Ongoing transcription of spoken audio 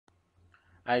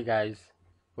Hi guys,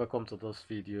 welcome to this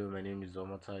video. My name is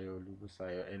Omotayo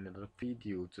Lugusayo, and in the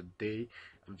video today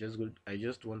I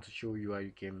just want to show you how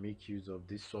you can make use of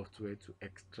this software to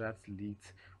extract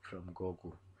leads from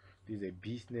Google. This is a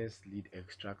business lead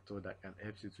extractor that can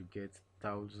help you to get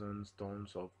thousands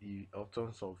tons of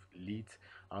leads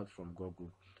out from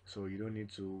Google. So you don't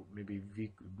need to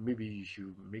maybe you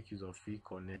should make use of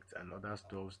Connect and other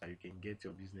stuffs that you can get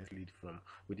your business lead from.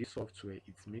 With this software,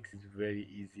 it makes it very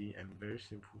easy and very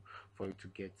simple for you to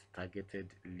get targeted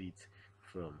leads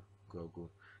from Google.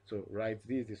 So right,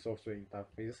 this is the software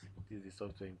interface. This is the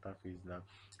software interface now,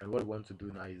 and what we want to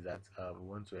do now is that we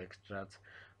want to extract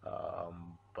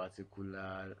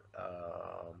particular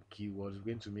keywords. We're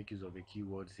going to make use of the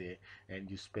keywords here, and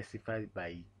you specify it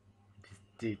by the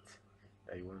state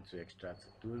that you want to extract.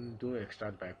 Don't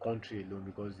extract by country alone,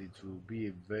 because it will be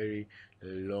a very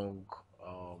long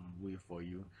way for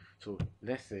you. So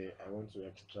let's say I want to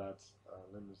extract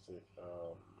let me say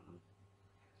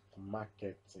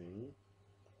marketing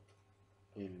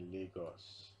in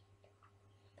Lagos.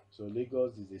 So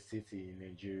Lagos is a city in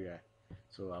Nigeria,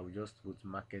 so I will just put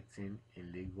marketing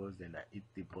in Lagos, then I hit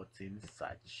the button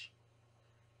search.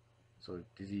 So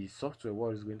the software,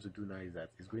 what it's going to do now is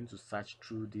that it's going to search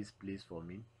through this place for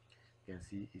me. You can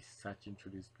see it's searching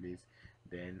through this place.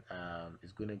 Then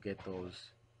it's going to get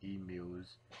us emails,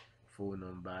 phone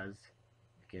numbers.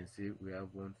 You can see we have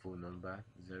one phone number,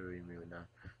 zero email now.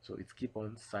 So it's keep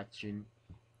on searching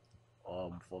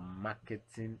for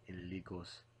marketing in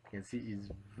Lagos. You can see it's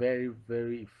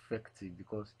very effective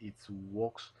because it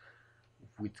works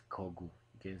with Google.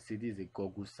 You can see this is a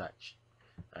Google search,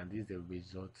 and this is the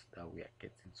result that we are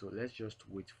getting. So let's just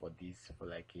wait for this for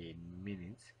like a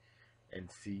minute and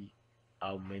see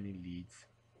how many leads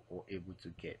we're able to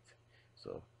get.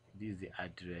 So this is the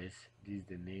address, this is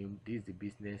the name, this is the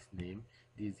business name,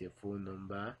 this is your phone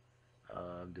number,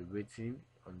 the rating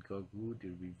on Google, the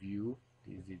review,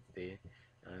 this is it there,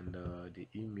 and the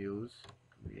emails.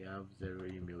 We have zero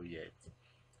email yet.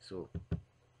 So,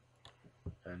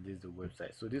 and this is the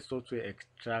website. So this software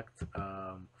extracts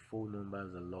phone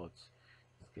numbers a lot.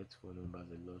 It gets phone numbers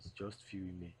a lot. Just few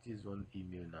email. This is one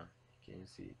email now. You can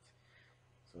see it.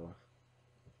 So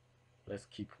let's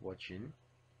keep watching.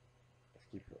 Let's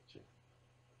keep watching.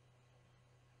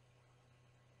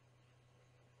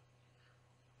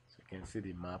 So you can see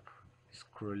the map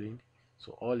scrolling.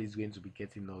 So all it's going to be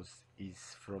getting us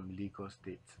is from Lagos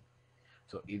State.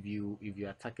 So if you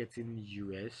are targeting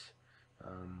US,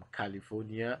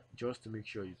 California, just to make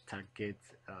sure you target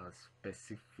a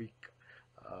specific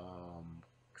um,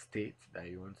 state that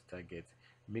you want to target.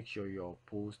 Make sure your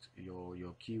post,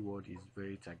 your keyword is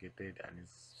very targeted and is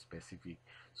specific,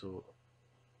 so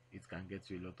it can get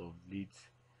you a lot of leads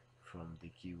from the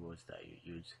keywords that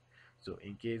you use. So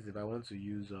in case if I want to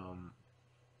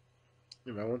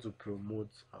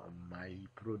promote my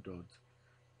product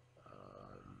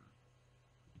um,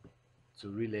 to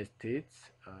real estate,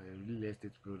 real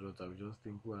estate product, I will just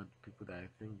think who are people that I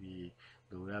think they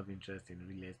will have interest in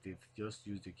real estate. Just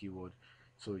use the keyword.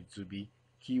 So it will be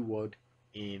keyword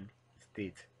in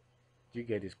state. Do you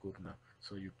get the scope now?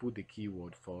 So you put the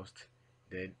keyword first,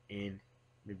 then in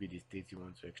maybe the state you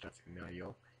want to extract in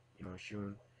York, in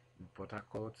Oshun, in Port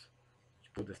Harcourt. You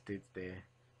put the state there.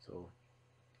 So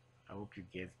I hope you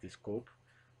get the scope.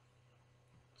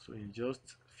 So in just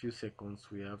a few seconds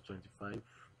we have 25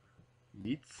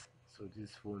 leads. So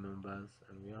these phone numbers,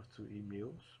 and we have two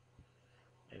emails,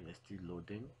 and it's still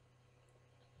loading.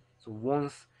 So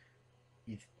once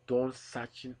it's done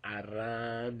searching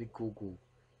around the Google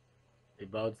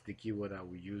about the keyword that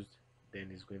we used, then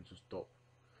it's going to stop.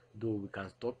 Though we can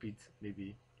stop it,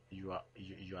 maybe you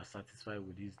are satisfied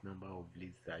with this number of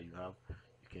leads that you have,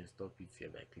 you can stop it here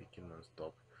by clicking on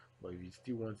stop. But if you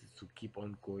still want it to keep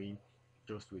on going,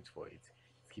 just wait for it.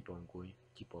 Keep on going,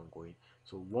 keep on going.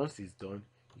 So once it's done,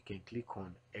 you can click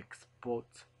on export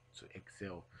to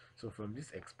Excel. So from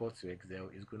this export to Excel,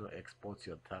 it's going to export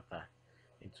your data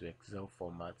into Excel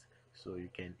format, so you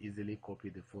can easily copy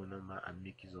the phone number and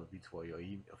make use of it for your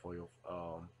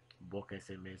bulk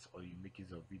SMS, or you make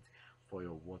use of it for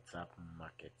your WhatsApp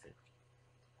marketing.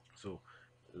 So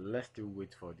let's still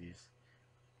wait for this.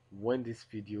 When this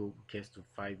video gets to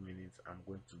 5 minutes, I'm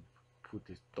going to put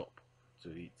a stop to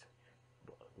it.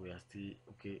 But we are still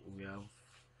okay. We have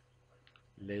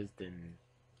less than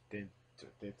 10 to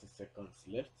 30 seconds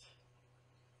left.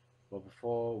 But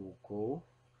before we go,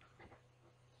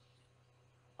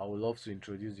 I would love to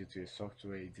introduce you to a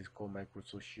software. It is called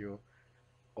Microsocial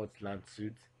Hotland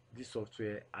Suite. This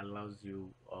software allows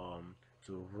you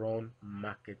to run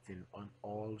marketing on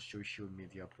all social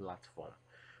media platforms.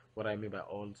 What I mean by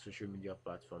all social media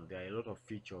platforms, there are a lot of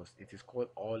features. It is called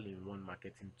all-in-one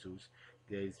marketing tools.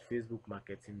 There is Facebook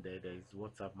marketing, there is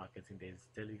WhatsApp marketing, there is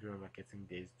Telegram marketing,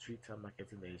 there is Twitter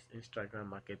marketing, there is Instagram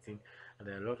marketing, and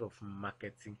there are a lot of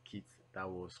marketing kits that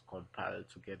was compiled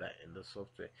together in the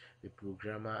software. The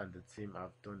programmer and the team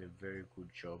have done a very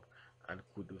good job, and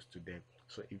kudos to them.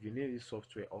 So if you need this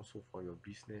software also for your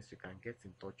business, you can get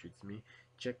in touch with me.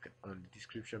 Check on the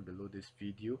description below this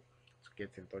video to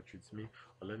get in touch with me,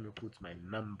 or let me put my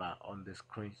number on the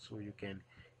screen so you can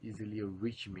easily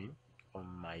reach me on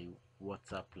my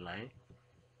WhatsApp line.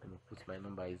 Let me put my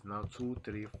number is now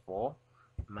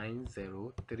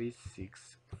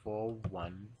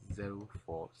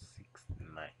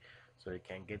 234-9036-410469. So you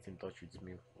can get in touch with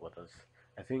me. What else?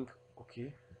 I think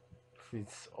okay,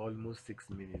 it's almost 6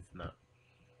 minutes now.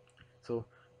 So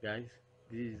guys,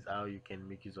 this is how you can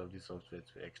make use of this software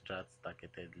to extract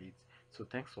targeted leads. So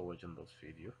thanks for watching this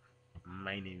video.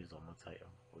 My name is Omotayo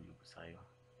Olubusayo.